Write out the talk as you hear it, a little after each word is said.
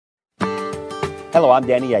Hello, I'm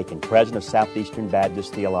Danny Aiken, President of Southeastern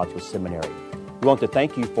Baptist Theological Seminary. We want to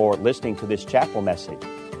thank you for listening to this chapel message.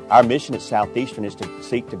 Our mission at Southeastern is to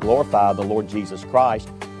seek to glorify the Lord Jesus Christ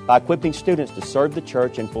by equipping students to serve the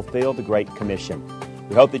church and fulfill the Great Commission.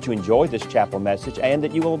 We hope that you enjoy this chapel message and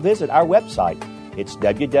that you will visit our website. It's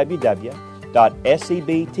www.sebts.edu.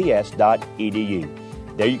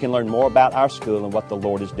 There you can learn more about our school and what the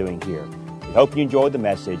Lord is doing here. We hope you enjoyed the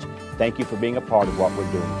message. Thank you for being a part of what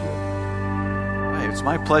we're doing here. It's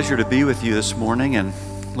my pleasure to be with you this morning and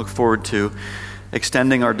look forward to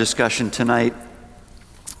extending our discussion tonight.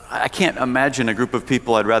 I can't imagine a group of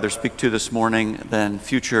people I'd rather speak to this morning than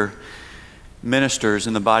future ministers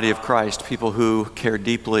in the body of Christ, people who care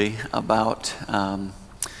deeply about and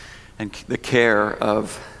the care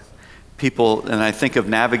of people, and I think of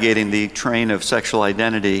navigating the train of sexual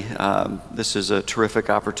identity. This is a terrific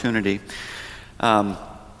opportunity.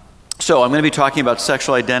 So I'm going to be talking about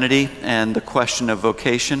sexual identity and the question of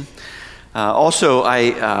vocation. Also,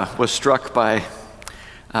 I was struck by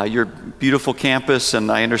your beautiful campus,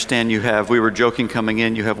 and I understand we were joking coming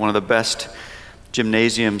in, you have one of the best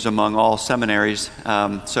gymnasiums among all seminaries.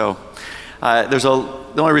 The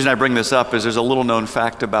only reason I bring this up is there's a little known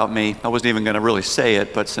fact about me. I wasn't even going to really say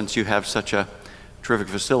it, but since you have such a terrific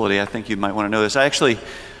facility, I think you might want to know this. I actually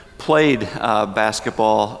played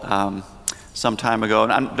basketball some time ago,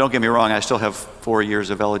 and don't get me wrong, I still have 4 years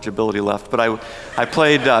of eligibility left, but I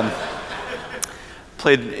played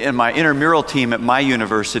in my intramural team at my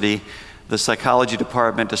university. The psychology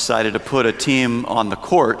department decided to put a team on the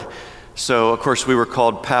court, so of course we were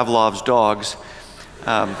called Pavlov's dogs.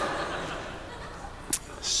 One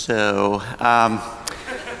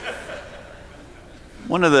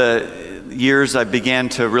of the years I began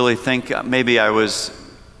to really think maybe I was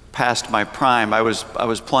past my prime. I was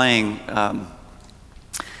playing from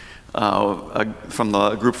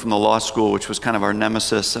the group from the law school, which was kind of our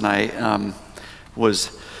nemesis, and I only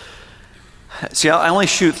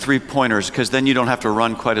shoot 3-pointers because then you don't have to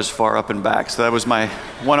run quite as far up and back. So that was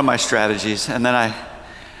one of my strategies. And then I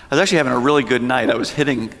was actually having a really good night. I was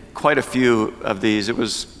hitting quite a few of these. It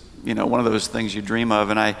was, one of those things you dream of.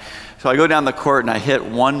 So I go down the court and I hit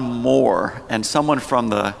one more, and someone from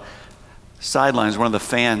the sidelines, one of the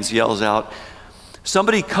fans, yells out,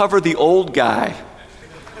 "Somebody cover the old guy."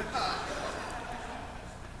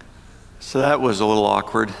 So that was a little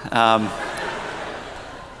awkward.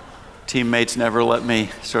 Teammates never let me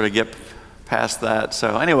sort of get past that.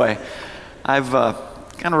 So anyway, I've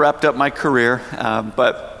kind of wrapped up my career,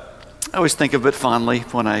 but I always think of it fondly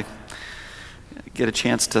when I get a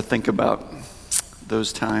chance to think about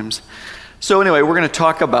those times. So anyway, we're going to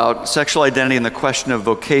talk about sexual identity and the question of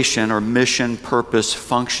vocation or mission, purpose,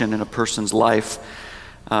 function in a person's life.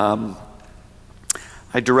 I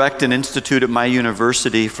direct an institute at my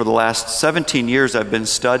university. For the last 17 years, I've been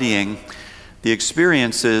studying the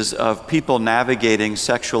experiences of people navigating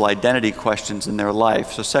sexual identity questions in their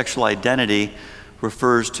life. So sexual identity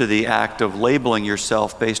refers to the act of labeling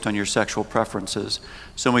yourself based on your sexual preferences.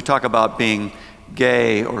 So when we talk about being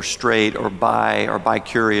gay or straight or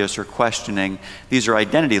bi-curious or questioning, these are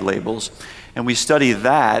identity labels. And we study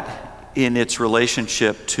that in its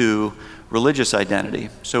relationship to religious identity.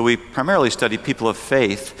 So we primarily study people of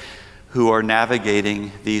faith who are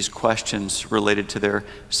navigating these questions related to their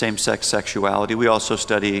same-sex sexuality. We also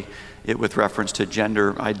study it with reference to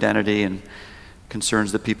gender identity and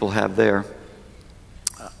concerns that people have there.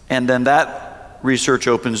 And then that research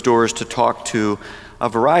opens doors to talk to a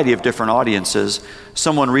variety of different audiences.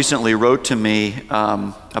 Someone recently wrote to me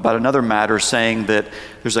about another matter, saying that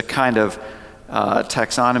there's a kind of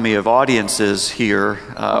taxonomy of audiences here.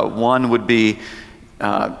 One would be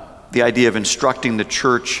the idea of instructing the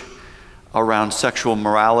church around sexual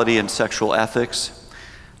morality and sexual ethics.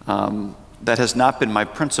 That has not been my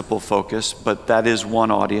principal focus, but that is one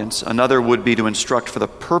audience. Another would be to instruct for the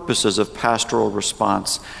purposes of pastoral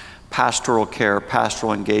response, pastoral care,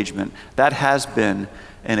 pastoral engagement. That has been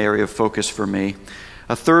an area of focus for me.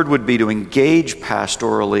 A third would be to engage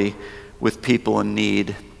pastorally with people in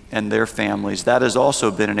need and their families. That has also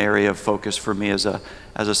been an area of focus for me as a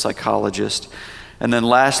psychologist. And then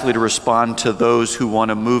lastly, to respond to those who want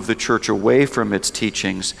to move the church away from its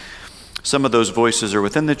teachings. Some of those voices are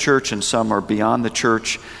within the church and some are beyond the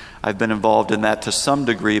church. I've been involved in that to some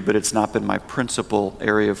degree, but it's not been my principal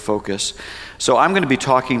area of focus. So I'm going to be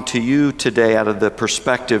talking to you today out of the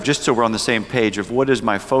perspective, just so we're on the same page, of what is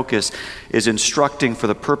my focus, is instructing for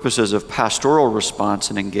the purposes of pastoral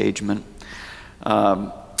response and engagement.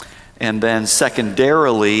 And then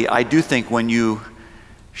secondarily, I do think when you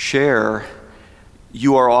share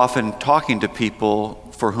you are often talking to people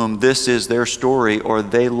for whom this is their story, or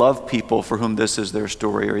they love people for whom this is their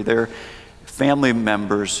story, or their family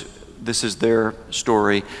members, this is their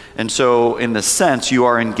story. And so, in the sense, you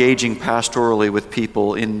are engaging pastorally with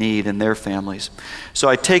people in need and their families. So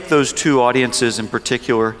I take those two audiences in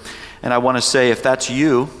particular, and I want to say, if that's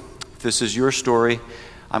you, if this is your story,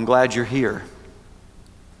 I'm glad you're here.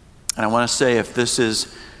 And I want to say, if this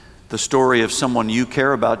is the story of someone you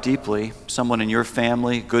care about deeply, someone in your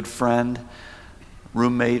family, good friend,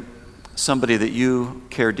 roommate, somebody that you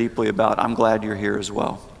care deeply about, I'm glad you're here as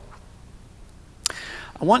well.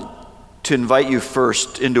 I want to invite you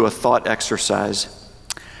first into a thought exercise.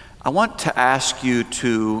 I want to ask you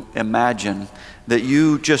to imagine that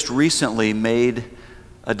you just recently made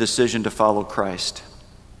a decision to follow Christ.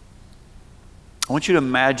 I want you to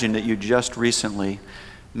imagine that you just recently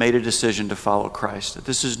made a decision to follow Christ, that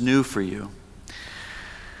this is new for you,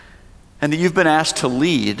 and that you've been asked to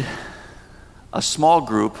lead a small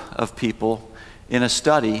group of people in a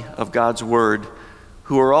study of God's Word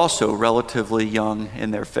who are also relatively young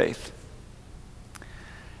in their faith.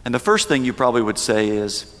 And the first thing you probably would say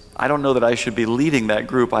is, I don't know that I should be leading that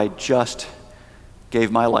group. I just gave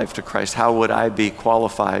my life to Christ. How would I be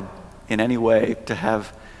qualified in any way to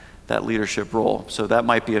have that leadership role? So that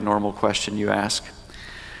might be a normal question you ask.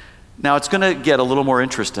 Now, it's going to get a little more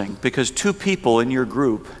interesting because two people in your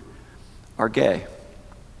group are gay.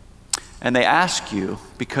 And they ask you,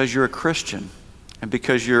 because you're a Christian and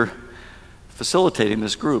because you're facilitating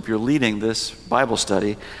this group, you're leading this Bible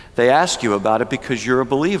study, they ask you about it because you're a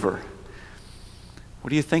believer. What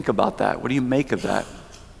do you think about that? What do you make of that?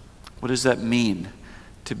 What does that mean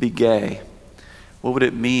to be gay? What would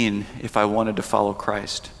it mean if I wanted to follow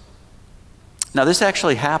Christ? Now, this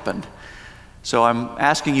actually happened. So I'm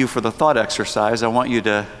asking you for the thought exercise. I want you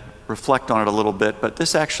to reflect on it a little bit, but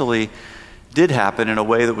this actually did happen in a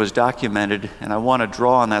way that was documented, and I want to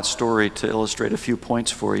draw on that story to illustrate a few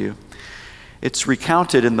points for you. It's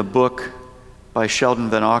recounted in the book by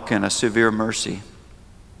Sheldon Van Auken, A Severe Mercy.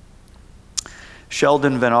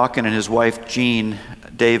 Sheldon Van Auken and his wife Jean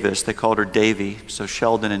Davis, they called her Davy, so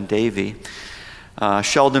Sheldon and Davy.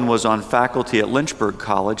 Sheldon was on faculty at Lynchburg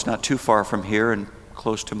College, not too far from here and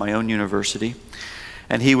close to my own university.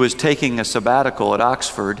 And he was taking a sabbatical at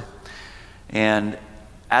Oxford. And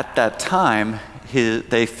at that time,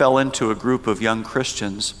 they fell into a group of young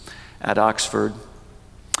Christians at Oxford.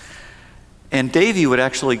 And Davy would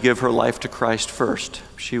actually give her life to Christ first.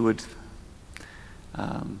 She would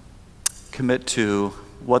commit to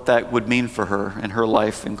what that would mean for her and her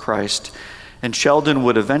life in Christ. And Sheldon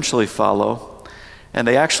would eventually follow. And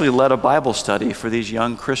they actually led a Bible study for these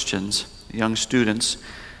young Christians, young students,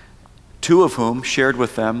 two of whom shared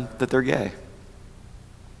with them that they're gay.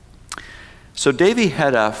 So Davy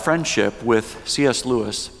had a friendship with C.S.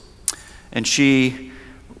 Lewis, and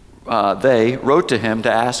they wrote to him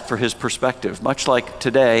to ask for his perspective. Much like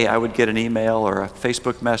today, I would get an email or a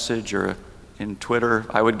Facebook message or in Twitter,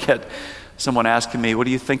 I would get someone asking me, what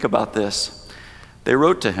do you think about this? They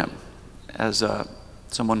wrote to him as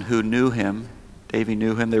someone who knew him. Davy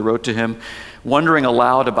knew him. They wrote to him wondering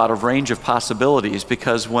aloud about a range of possibilities,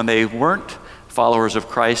 because when they weren't followers of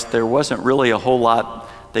Christ, there wasn't really a whole lot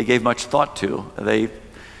they gave much thought to. They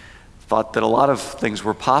thought that a lot of things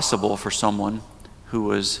were possible for someone who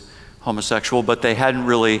was homosexual, but they hadn't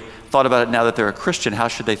really thought about it now that they're a Christian. How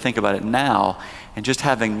should they think about it now? And just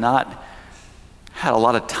having not had a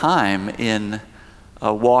lot of time in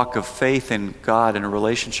a walk of faith in God and a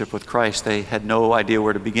relationship with Christ, they had no idea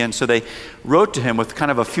where to begin. So they wrote to him with kind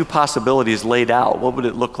of a few possibilities laid out. What would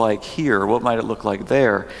it look like here? What might it look like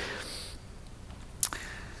there?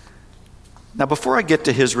 Now, before I get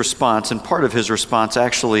to his response, and part of his response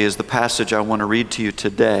actually is the passage I want to read to you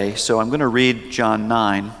today. So I'm going to read John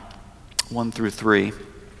 9, 1 through 3.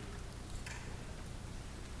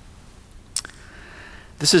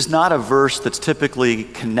 This is not a verse that's typically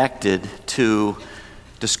connected to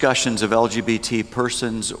discussions of LGBT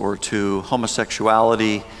persons or to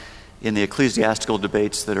homosexuality in the ecclesiastical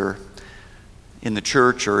debates that are in the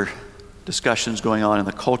church or discussions going on in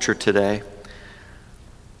the culture today.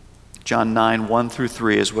 John 9, 1 through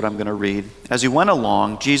 3 is what I'm going to read. As he went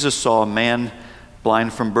along, Jesus saw a man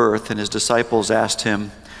blind from birth, and his disciples asked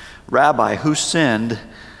him, "Rabbi, who sinned,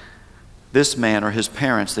 this man or his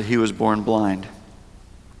parents, that he was born blind?"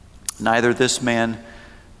 "Neither this man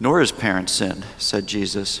nor his parents sinned," said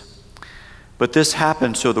Jesus. "But this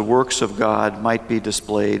happened so the works of God might be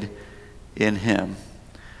displayed in him."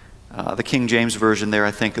 The King James Version there,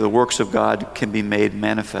 I think, the works of God can be made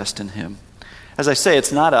manifest in him. As I say,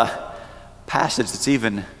 it's not a passage that's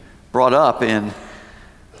even brought up in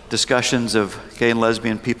discussions of gay and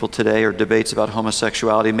lesbian people today or debates about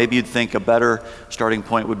homosexuality, maybe you'd think a better starting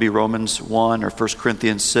point would be Romans 1 or 1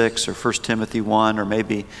 Corinthians 6 or 1 Timothy 1 or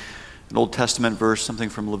maybe an Old Testament verse, something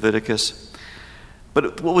from Leviticus.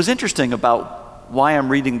 But what was interesting about why I'm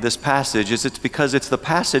reading this passage is it's because it's the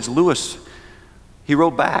passage he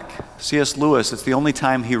wrote back. C.S. Lewis, it's the only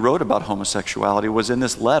time he wrote about homosexuality was in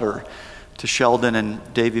this letter to Sheldon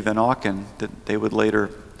and Davy Van Auken that they would later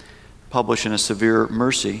publish in A Severe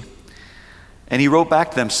Mercy. And he wrote back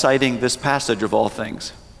to them citing this passage of all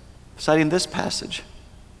things. Citing this passage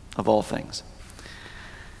of all things.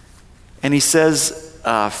 And he says,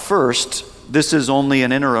 first, this is only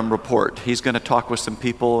an interim report. He's going to talk with some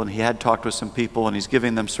people, and he had talked with some people, and he's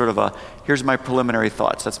giving them sort of here's my preliminary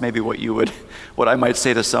thoughts. That's maybe what I might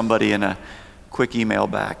say to somebody in a quick email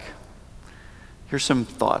back. Here's some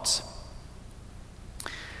thoughts.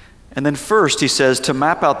 And then first, he says, to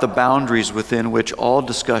map out the boundaries within which all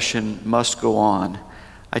discussion must go on,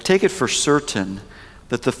 I take it for certain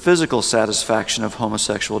that the physical satisfaction of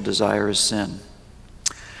homosexual desire is sin.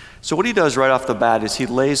 So what he does right off the bat is he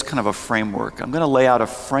lays kind of a framework. I'm going to lay out a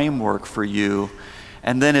framework for you,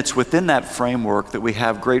 and then it's within that framework that we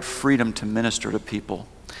have great freedom to minister to people.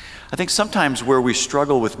 I think sometimes where we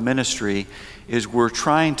struggle with ministry is we're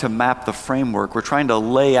trying to map the framework. We're trying to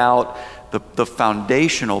lay out the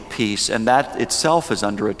foundational piece, and that itself is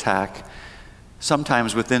under attack,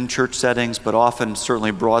 sometimes within church settings, but often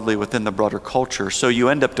certainly broadly within the broader culture. So you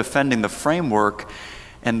end up defending the framework,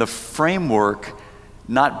 and the framework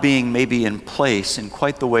not being maybe in place in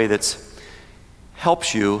quite the way that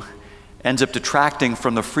helps you ends up detracting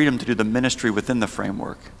from the freedom to do the ministry within the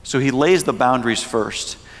framework. So he lays the boundaries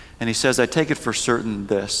first, and he says, I take it for certain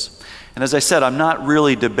this. And as I said, I'm not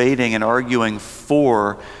really debating and arguing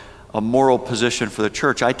for a moral position for the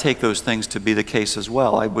church. I take those things to be the case as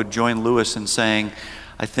well. I would join Lewis in saying,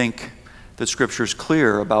 I think that Scripture is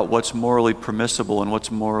clear about what's morally permissible and what's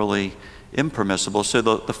morally impermissible. So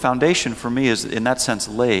the foundation for me is in that sense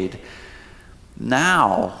laid.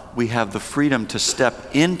 Now we have the freedom to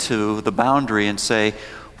step into the boundary and say,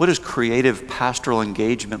 what does creative pastoral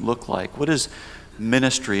engagement look like? What does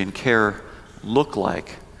ministry and care look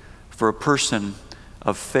like for a person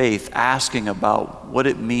of faith asking about what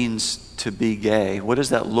it means to be gay? What does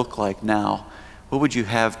that look like now? What would you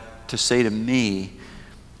have to say to me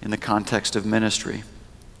in the context of ministry?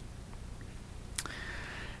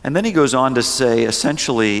 And then he goes on to say,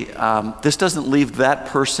 essentially, this doesn't leave that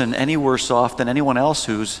person any worse off than anyone else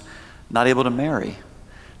who's not able to marry.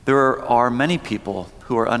 There are many people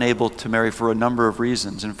who are unable to marry for a number of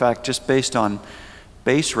reasons. In fact, just based on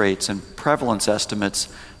base rates and prevalence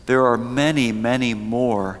estimates, there are many, many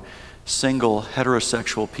more single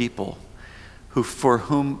heterosexual people for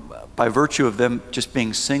whom, by virtue of them just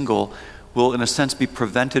being single, will in a sense be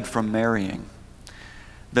prevented from marrying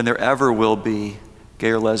than there ever will be gay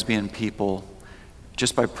or lesbian people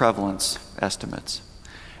just by prevalence estimates.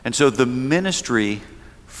 And so the ministry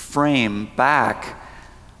frame back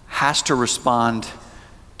has to respond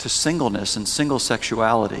to singleness and single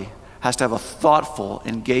sexuality, has to have a thoughtful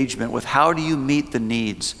engagement with how do you meet the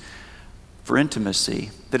needs for intimacy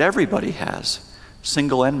that everybody has,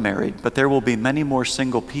 single and married, but there will be many more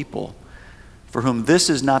single people for whom this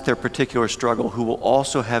is not their particular struggle, who will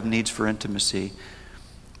also have needs for intimacy.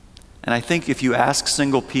 And I think if you ask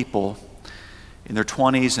single people in their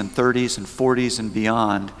 20s and 30s and 40s and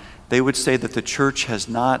beyond, they would say that the church has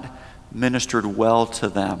not ministered well to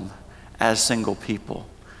them as single people.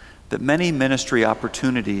 That many ministry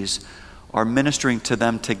opportunities are ministering to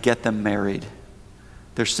them to get them married.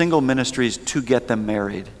 They're single ministries to get them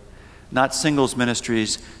married, not singles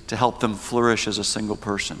ministries to help them flourish as a single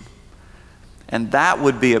person. And that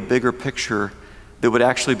would be a bigger picture that would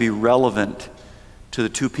actually be relevant to the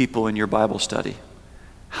two people in your Bible study.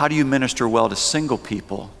 How do you minister well to single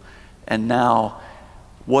people? And now,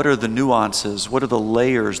 what are the nuances, what are the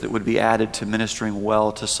layers that would be added to ministering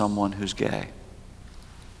well to someone who's gay?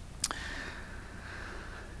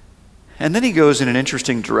 And then he goes in an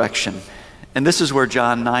interesting direction. And this is where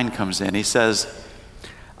John 9 comes in. He says,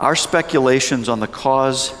 our speculations on the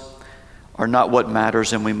cause are not what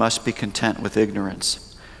matters, and we must be content with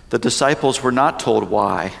ignorance. The disciples were not told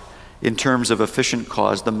why, in terms of efficient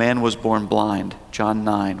cause, the man was born blind, John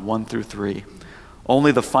 9, 1 through 3.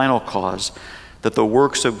 Only the final cause, that the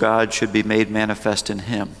works of God should be made manifest in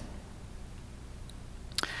him.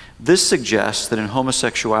 This suggests that in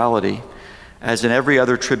homosexuality, as in every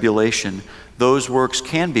other tribulation, those works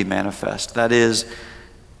can be manifest. That is,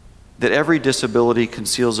 that every disability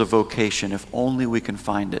conceals a vocation if only we can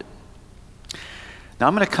find it. Now,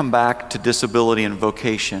 I'm going to come back to disability and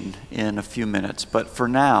vocation in a few minutes, but for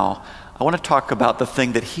now, I want to talk about the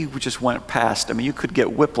thing that he just went past. I mean, you could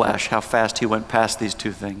get whiplash how fast he went past these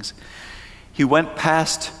two things. He went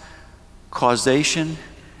past causation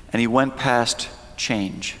and he went past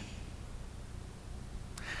change.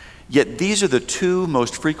 Yet these are the two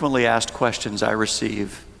most frequently asked questions I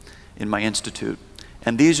receive in my institute.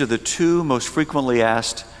 And these are the two most frequently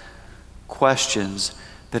asked questions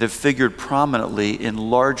that have figured prominently in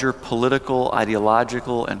larger political,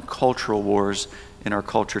 ideological, and cultural wars in our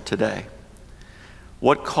culture today.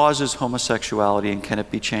 What causes homosexuality and can it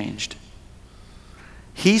be changed?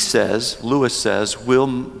 He says, Lewis says, we're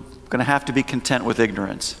going to have to be content with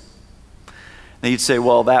ignorance. Now you'd say,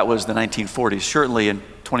 well, that was the 1940s. Certainly in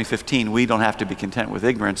 2015, we don't have to be content with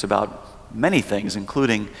ignorance about many things,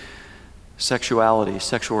 including sexuality,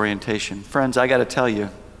 sexual orientation. Friends, I got to tell you,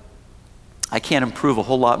 I can't improve a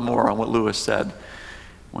whole lot more on what Lewis said.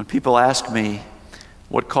 When people ask me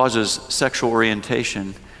what causes sexual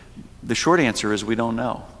orientation, the short answer is we don't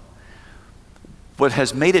know. What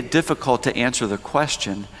has made it difficult to answer the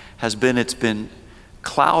question has been it's been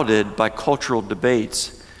clouded by cultural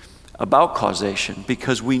debates about causation,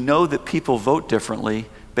 because we know that people vote differently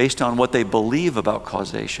based on what they believe about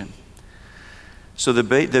causation. So the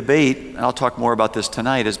debate, and I'll talk more about this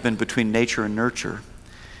tonight, has been between nature and nurture,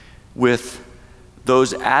 with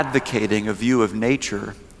those advocating a view of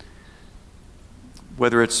nature,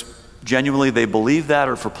 whether it's genuinely they believe that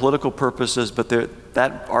or for political purposes, but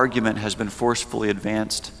that argument has been forcefully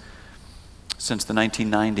advanced since the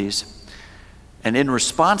 1990s. And in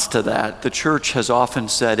response to that, the church has often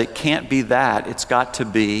said it can't be that, it's got to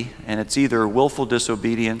be, and it's either willful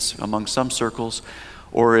disobedience among some circles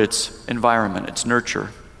or it's environment, it's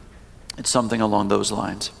nurture. It's something along those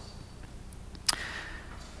lines.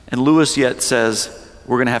 And Lewis yet says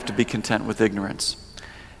we're going to have to be content with ignorance.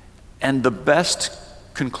 And the best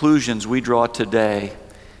conclusions we draw today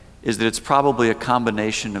is that it's probably a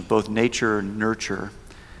combination of both nature and nurture,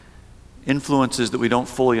 influences that we don't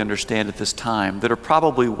fully understand at this time, that are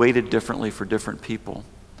probably weighted differently for different people,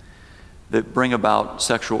 that bring about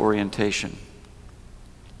sexual orientation.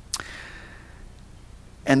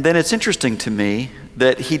 And then it's interesting to me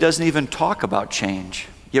that he doesn't even talk about change,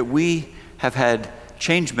 yet we have had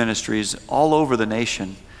change ministries all over the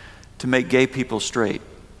nation to make gay people straight.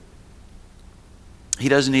 He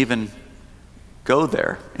doesn't even go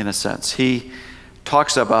there, in a sense. He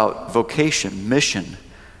talks about vocation, mission,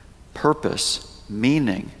 purpose,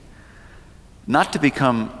 meaning, not to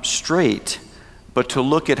become straight, but to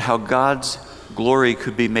look at how God's glory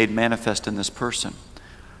could be made manifest in this person.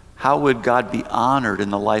 How would God be honored in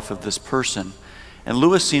the life of this person? And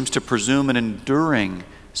Lewis seems to presume an enduring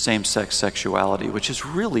same-sex sexuality, which is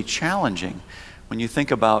really challenging when you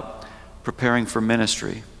think about preparing for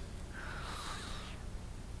ministry.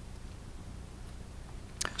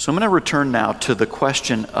 So I'm going to return now to the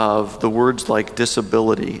question of the words like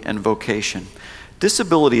disability and vocation.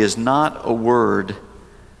 Disability is not a word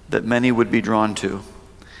that many would be drawn to.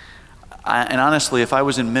 And honestly, if I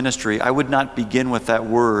was in ministry, I would not begin with that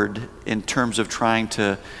word in terms of trying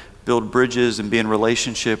to build bridges and be in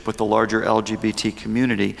relationship with the larger LGBT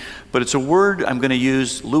community. But it's a word I'm going to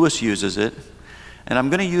use, Lewis uses it, and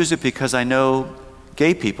I'm going to use it because I know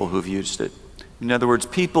gay people who've used it. In other words,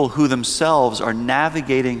 people who themselves are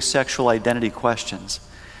navigating sexual identity questions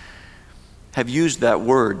have used that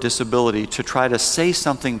word, disability, to try to say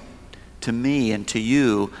something to me and to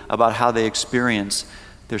you about how they experience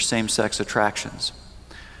their same-sex attractions.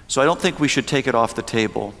 So I don't think we should take it off the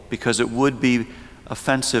table because it would be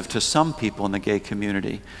offensive to some people in the gay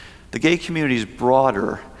community. The gay community is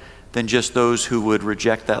broader than just those who would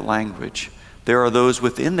reject that language. There are those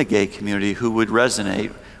within the gay community who would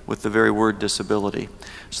resonate with the very word disability.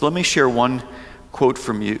 So let me share one quote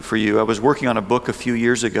for you. I was working on a book a few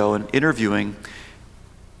years ago and interviewing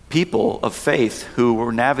people of faith who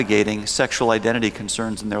were navigating sexual identity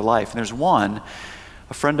concerns in their life. And there's one,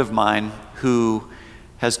 a friend of mine, who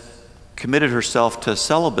has committed herself to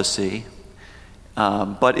celibacy,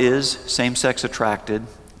 but is same-sex attracted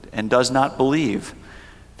and does not believe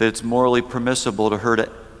that it's morally permissible to her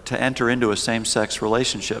to enter into a same-sex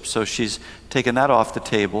relationship. So she's taken that off the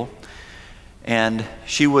table. And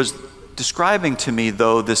she was describing to me,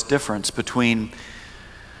 though, this difference between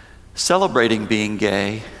celebrating being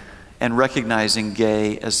gay and recognizing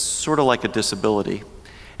gay as sort of like a disability.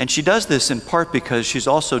 And she does this in part because she's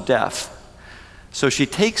also deaf. So she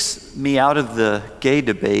takes me out of the gay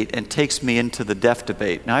debate and takes me into the deaf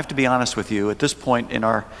debate. Now I have to be honest with you, at this point in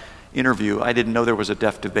our interview, I didn't know there was a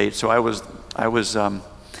deaf debate, so I was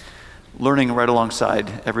learning right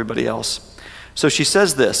alongside everybody else. So she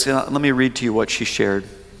says this. Let me read to you what she shared.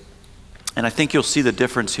 And I think you'll see the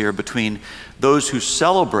difference here between those who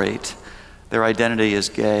celebrate their identity as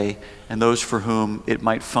gay and those for whom it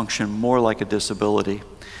might function more like a disability.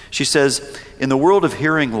 She says, in the world of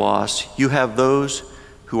hearing loss, you have those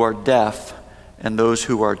who are deaf and those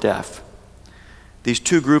who are deaf. These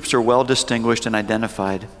two groups are well distinguished and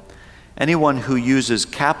identified. Anyone who uses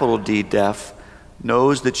capital D deaf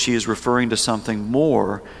knows that she is referring to something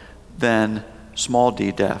more than small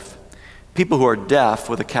d deaf. People who are deaf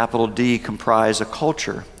with a capital D comprise a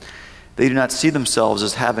culture. They do not see themselves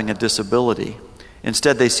as having a disability.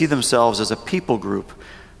 Instead, they see themselves as a people group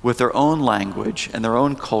with their own language and their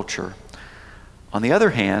own culture. On the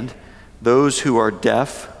other hand, those who are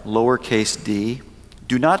deaf, lowercase d,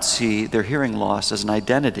 do not see their hearing loss as an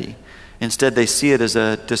identity. Instead, they see it as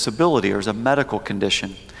a disability or as a medical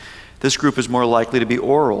condition. This group is more likely to be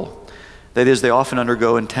oral. That is, they often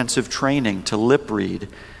undergo intensive training to lip read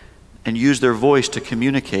and use their voice to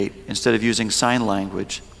communicate instead of using sign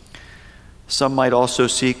language. Some might also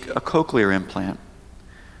seek a cochlear implant.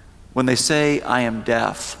 When they say, I am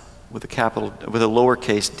deaf, with a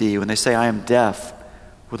lowercase d, when they say, I am deaf,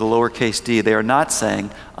 with a lowercase d, they are not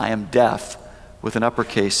saying, I am deaf, with an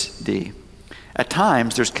uppercase D. At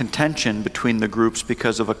times, there's contention between the groups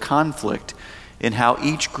because of a conflict in how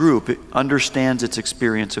each group understands its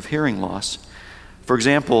experience of hearing loss. For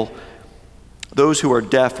example, those who are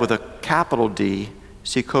deaf with a capital D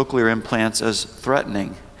see cochlear implants as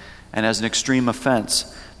threatening and as an extreme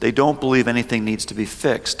offense. They don't believe anything needs to be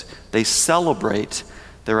fixed. They celebrate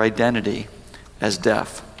their identity as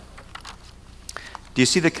deaf. Do you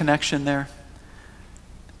see the connection there?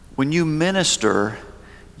 When you minister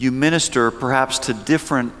perhaps to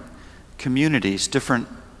different communities, different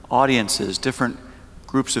audiences, different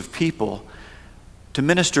groups of people. To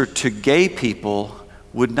minister to gay people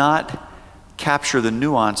would not capture the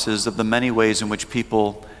nuances of the many ways in which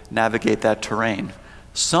people navigate that terrain.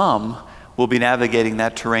 Some will be navigating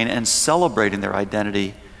that terrain and celebrating their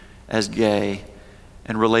identity as gay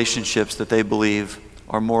and relationships that they believe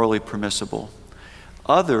are morally permissible.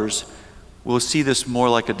 Others will see this more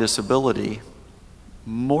like a disability,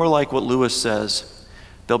 more like what Lewis says.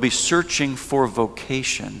 They'll be searching for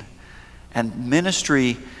vocation and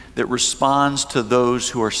ministry that responds to those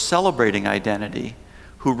who are celebrating identity,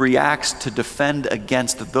 who reacts to defend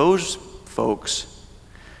against those folks,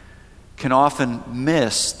 can often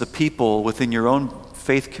miss the people within your own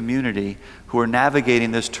faith community who are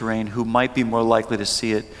navigating this terrain, who might be more likely to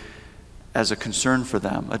see it as a concern for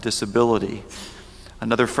them, a disability.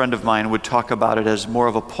 Another friend of mine would talk about it as more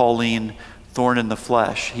of a Pauline thorn in the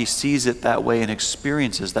flesh. He sees it that way and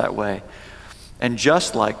experiences that way. And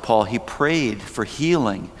just like Paul, he prayed for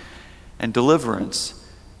healing and deliverance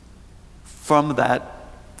from that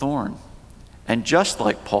thorn. And just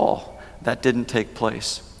like Paul, that didn't take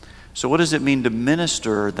place. So what does it mean to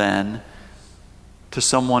minister then to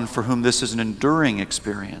someone for whom this is an enduring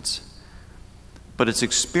experience, but it's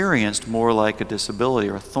experienced more like a disability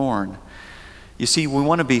or a thorn? You see, we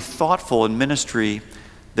want to be thoughtful in ministry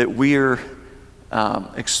that we're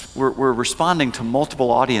responding to multiple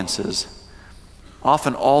audiences,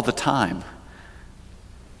 often all the time.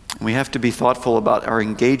 We have to be thoughtful about our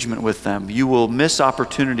engagement with them. You will miss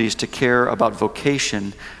opportunities to care about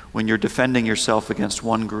vocation when you're defending yourself against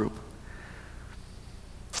one group.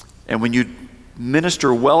 And when you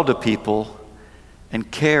minister well to people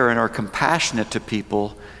and care and are compassionate to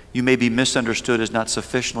people, you may be misunderstood as not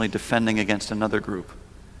sufficiently defending against another group.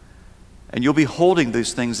 And you'll be holding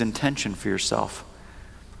these things in tension for yourself.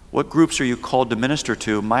 What groups are you called to minister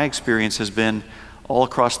to? My experience has been all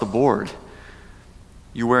across the board.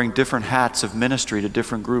 You're wearing different hats of ministry to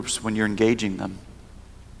different groups when you're engaging them.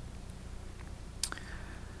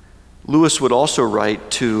 Lewis would also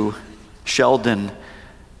write to Sheldon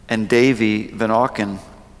and Davy Van Auken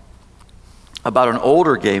about an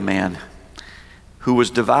older gay man who was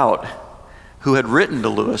devout, who had written to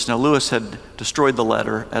Lewis. Now, Lewis had destroyed the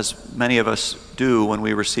letter, as many of us do when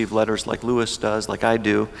we receive letters like Lewis does, like I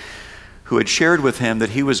do, who had shared with him that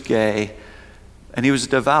he was gay and he was a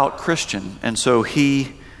devout Christian. And so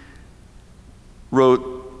he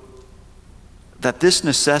wrote that this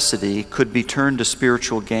necessity could be turned to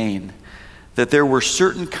spiritual gain, that there were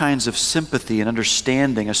certain kinds of sympathy and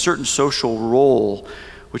understanding, a certain social role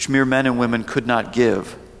which mere men and women could not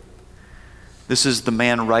give. This is the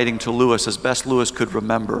man writing to Lewis as best Lewis could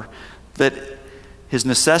remember, that his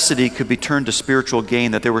necessity could be turned to spiritual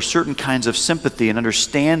gain, that there were certain kinds of sympathy and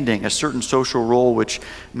understanding, a certain social role which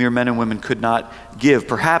mere men and women could not give.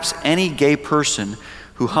 Perhaps any gay person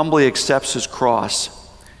who humbly accepts his cross,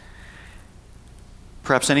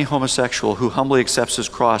 perhaps any homosexual who humbly accepts his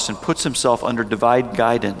cross and puts himself under divine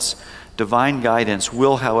guidance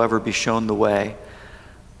will, however, be shown the way.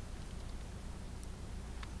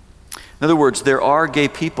 In other words, there are gay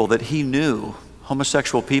people that he knew,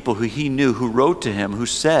 homosexual people who he knew, who wrote to him, who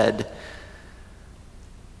said,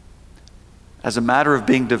 as a matter of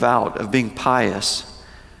being devout, of being pious,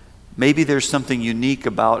 maybe there's something unique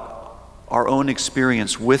about our own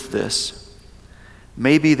experience with this.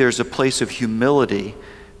 Maybe there's a place of humility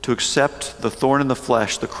to accept the thorn in the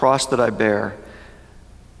flesh, the cross that I bear,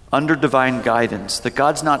 under divine guidance, that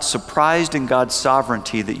God's not surprised in God's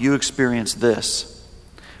sovereignty that you experience this.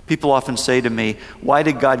 People often say to me, why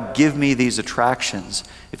did God give me these attractions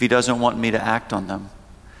if he doesn't want me to act on them?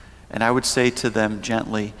 And I would say to them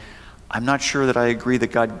gently, I'm not sure that I agree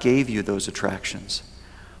that God gave you those attractions,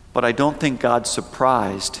 but I don't think God's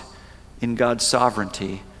surprised in God's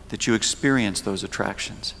sovereignty that you experience those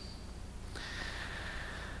attractions.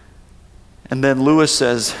 And then Lewis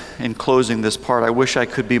says, in closing this part, I wish I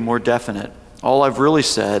could be more definite. All I've really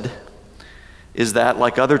said is that,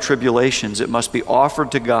 like other tribulations, it must be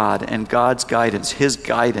offered to God, and God's guidance, his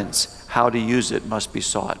guidance, how to use it, must be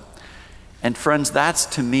sought. And friends, that's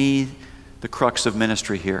to me the crux of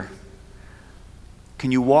ministry here.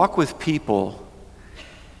 Can you walk with people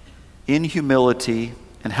in humility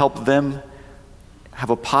and help them have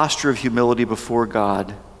a posture of humility before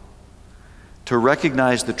God, to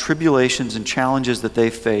recognize the tribulations and challenges that they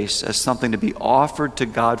face as something to be offered to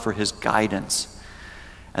God for his guidance,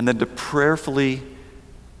 and then to prayerfully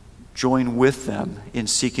join with them in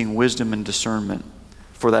seeking wisdom and discernment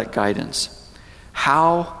for that guidance?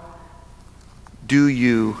 How do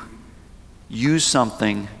you use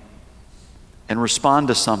something and respond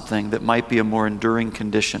to something that might be a more enduring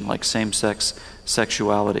condition, like same-sex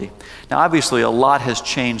sexuality? Now, obviously, a lot has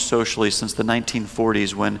changed socially since the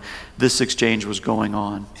 1940s when this exchange was going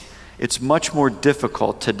on. It's much more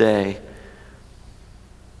difficult today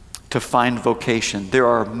to find vocation. There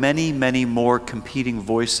are many, many more competing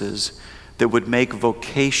voices that would make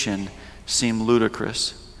vocation seem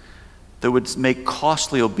ludicrous, that would make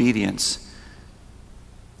costly obedience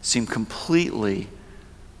seem completely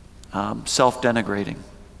self-denigrating.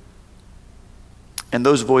 And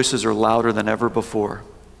those voices are louder than ever before.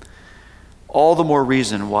 All the more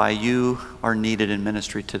reason why you are needed in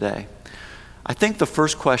ministry today. I think the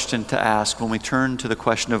first question to ask when we turn to the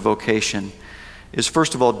question of vocation is,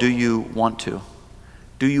 first of all, do you want to?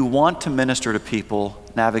 Do you want to minister to people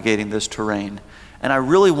navigating this terrain? And I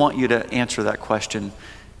really want you to answer that question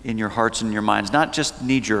in your hearts and your minds, not just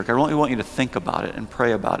knee-jerk. I really want you to think about it and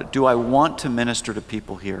pray about it. Do I want to minister to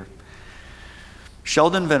people here?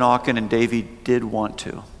 Sheldon Van Auken and Davy did want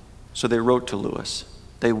to, so they wrote to Lewis.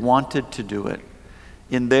 They wanted to do it.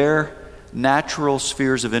 In their natural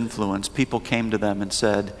spheres of influence, people came to them and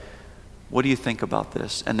said, what do you think about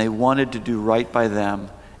this? And they wanted to do right by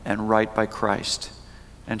them and right by Christ.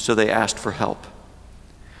 And so they asked for help.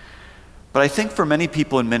 But I think for many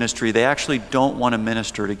people in ministry, they actually don't want to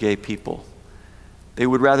minister to gay people. They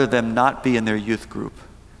would rather them not be in their youth group.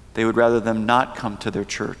 They would rather them not come to their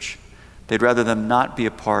church. They'd rather them not be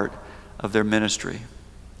a part of their ministry.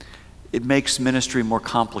 It makes ministry more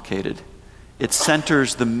complicated. It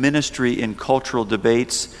centers the ministry in cultural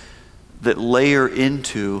debates that layer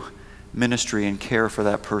into ministry and care for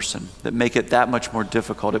that person, that make it that much more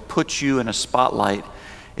difficult. It puts you in a spotlight.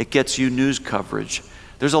 It gets you news coverage.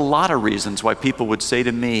 There's a lot of reasons why people would say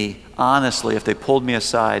to me, honestly, if they pulled me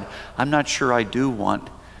aside, I'm not sure I do want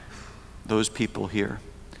those people here.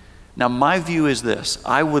 Now, my view is this.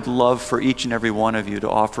 I would love for each and every one of you to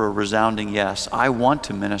offer a resounding yes. I want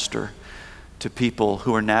to minister to people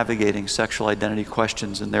who are navigating sexual identity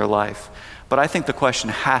questions in their life. But I think the question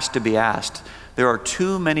has to be asked. There are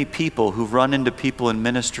too many people who've run into people in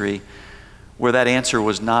ministry where that answer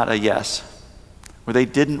was not a yes, where they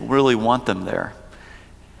didn't really want them there.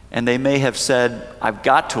 And they may have said, I've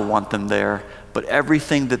got to want them there, but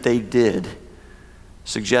everything that they did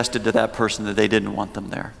suggested to that person that they didn't want them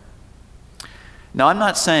there. Now, I'm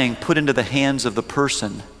not saying put into the hands of the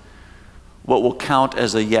person what will count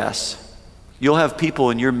as a yes. You'll have people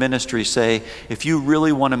in your ministry say, if you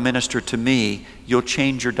really want to minister to me, you'll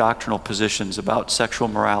change your doctrinal positions about sexual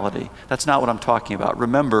morality. That's not what I'm talking about.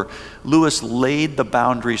 Remember, Lewis laid the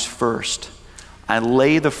boundaries first. I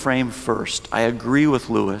lay the frame first. I agree with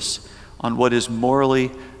Lewis on what is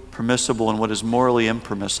morally permissible and what is morally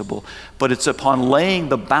impermissible. But it's upon laying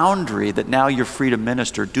the boundary that now you're free to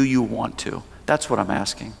minister. Do you want to? That's what I'm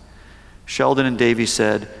asking. Sheldon and Davy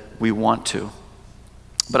said, we want to.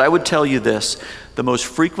 But I would tell you this, the most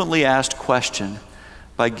frequently asked question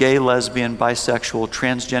by gay, lesbian, bisexual,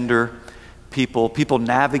 transgender people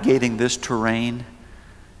navigating this terrain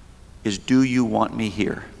is, do you want me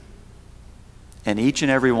here? And each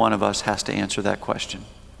and every one of us has to answer that question.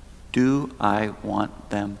 Do I want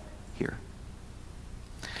them here?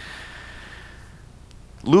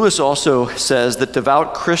 Lewis also says that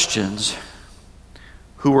devout Christians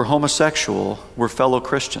who were homosexual were fellow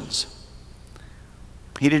Christians.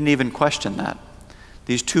 He didn't even question that.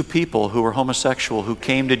 These two people who were homosexual, who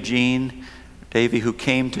came to Gene, Davy, who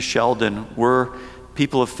came to Sheldon, were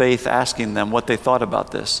people of faith asking them what they thought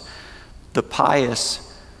about this. The pious,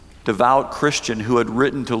 devout Christian who had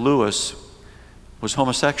written to Lewis was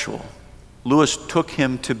homosexual. Lewis took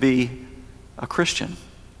him to be a Christian,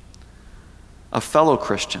 a fellow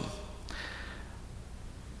Christian.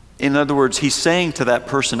 In other words, he's saying to that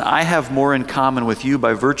person, I have more in common with you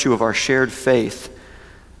by virtue of our shared faith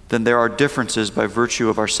than there are differences by virtue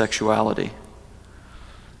of our sexuality.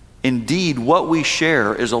 Indeed, what we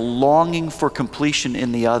share is a longing for completion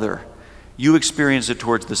in the other. You experience it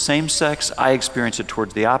towards the same sex, I experience it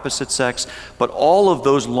towards the opposite sex, but all of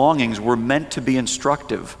those longings were meant to be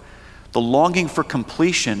instructive. The longing for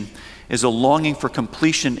completion is a longing for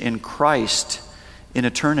completion in Christ in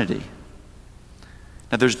eternity.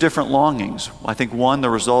 Now, there's different longings. I think one, the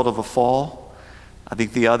result of a fall. I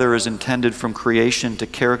think the other is intended from creation to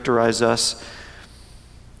characterize us.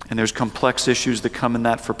 And there's complex issues that come in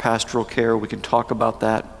that for pastoral care. We can talk about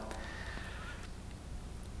that.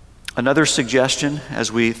 Another suggestion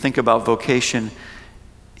as we think about vocation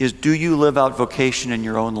is, do you live out vocation in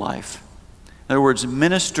your own life? In other words,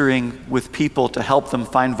 ministering with people to help them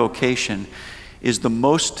find vocation is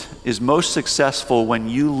most successful when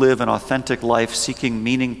you live an authentic life seeking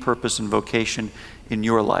meaning, purpose, and vocation in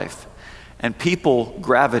your life. And people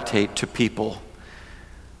gravitate to people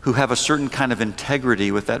who have a certain kind of integrity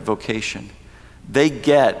with that vocation. They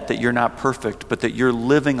get that you're not perfect, but that you're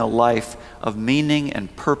living a life of meaning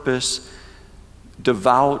and purpose,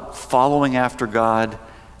 devout, following after God,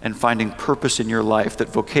 and finding purpose in your life, that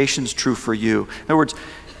vocation's true for you. In other words,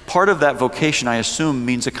 part of that vocation, I assume,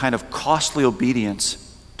 means a kind of costly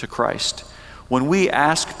obedience to Christ. When we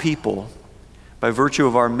ask people, by virtue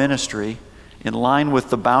of our ministry, in line with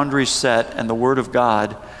the boundaries set and the Word of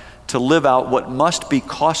God, to live out what must be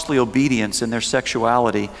costly obedience in their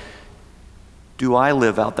sexuality, do I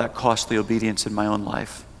live out that costly obedience in my own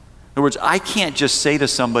life? In other words, I can't just say to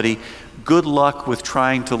somebody, good luck with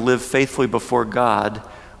trying to live faithfully before God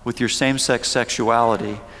with your same-sex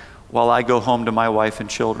sexuality while I go home to my wife and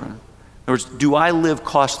children. In other words, do I live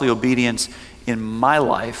costly obedience in my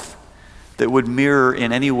life that would mirror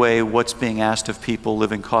in any way what's being asked of people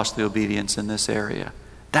living costly obedience in this area?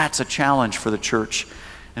 That's a challenge for the church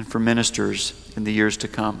and for ministers in the years to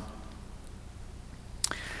come.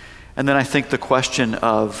 And then I think the question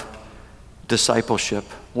of discipleship.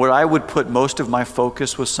 Where I would put most of my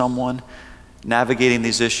focus with someone navigating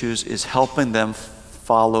these issues is helping them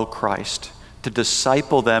follow Christ, to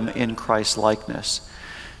disciple them in Christ's likeness.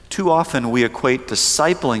 Too often we equate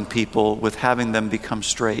discipling people with having them become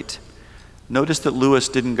straight. Notice that Lewis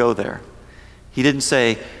didn't go there. He didn't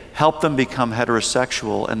say, help them become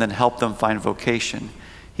heterosexual and then help them find vocation.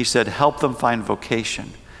 He said, help them find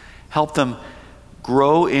vocation. Help them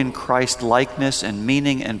grow in Christ likeness and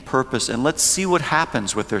meaning and purpose, and let's see what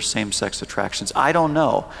happens with their same-sex attractions. I don't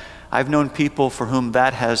know. I've known people for whom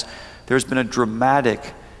there's been a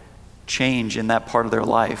dramatic change in that part of their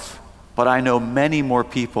life, but I know many more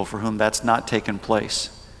people for whom that's not taken place.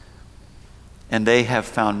 And they have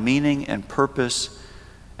found meaning and purpose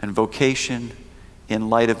and vocation in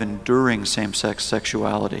light of enduring same-sex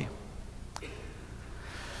sexuality.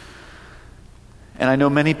 And I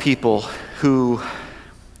know many people who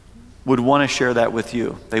would want to share that with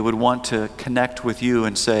you. They would want to connect with you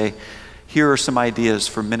and say, here are some ideas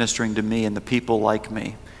for ministering to me and the people like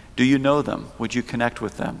me. Do you know them? Would you connect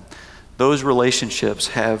with them? Those relationships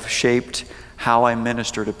have shaped how I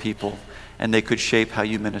minister to people, and they could shape how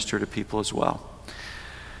you minister to people as well.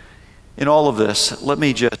 In all of this, let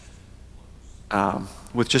me just,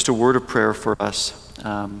 with just a word of prayer for us.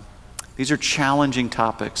 These are challenging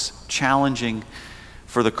topics, challenging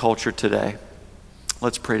for the culture today.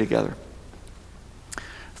 Let's pray together.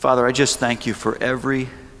 Father, I just thank you for every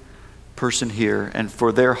person here and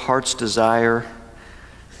for their heart's desire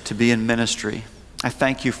to be in ministry. I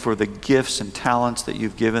thank you for the gifts and talents that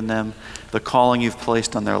you've given them, the calling you've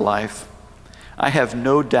placed on their life. I have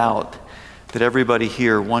no doubt that everybody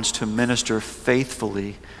here wants to minister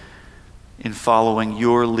faithfully in following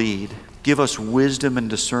your lead. Give us wisdom and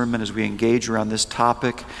discernment as we engage around this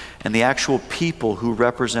topic and the actual people who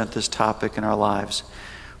represent this topic in our lives.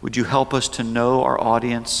 Would you help us to know our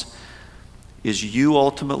audience is you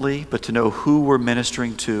ultimately, but to know who we're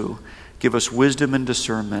ministering to. Give us wisdom and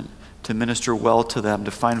discernment to minister well to them,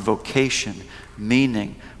 to find vocation,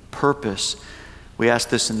 meaning, purpose. We ask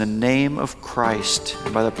this in the name of Christ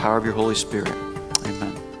and by the power of your Holy Spirit.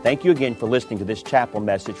 Amen. Thank you again for listening to this chapel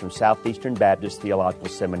message from Southeastern Baptist Theological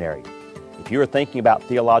Seminary. If you are thinking about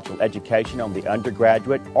theological education on the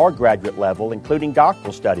undergraduate or graduate level, including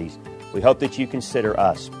doctoral studies, we hope that you consider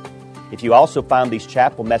us. If you also find these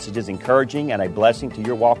chapel messages encouraging and a blessing to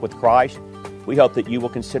your walk with Christ, we hope that you will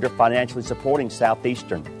consider financially supporting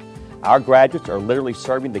Southeastern. Our graduates are literally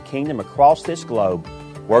serving the kingdom across this globe,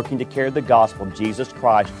 working to carry the gospel of Jesus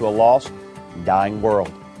Christ to a lost and dying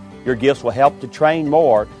world. Your gifts will help to train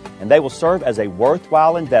more, and they will serve as a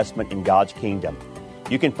worthwhile investment in God's kingdom.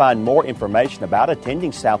 You can find more information about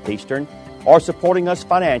attending Southeastern or supporting us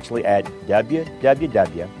financially at www.sebts.edu.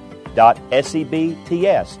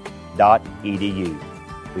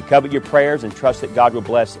 We covet your prayers and trust that God will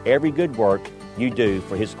bless every good work you do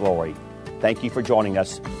for His glory. Thank you for joining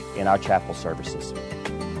us in our chapel services.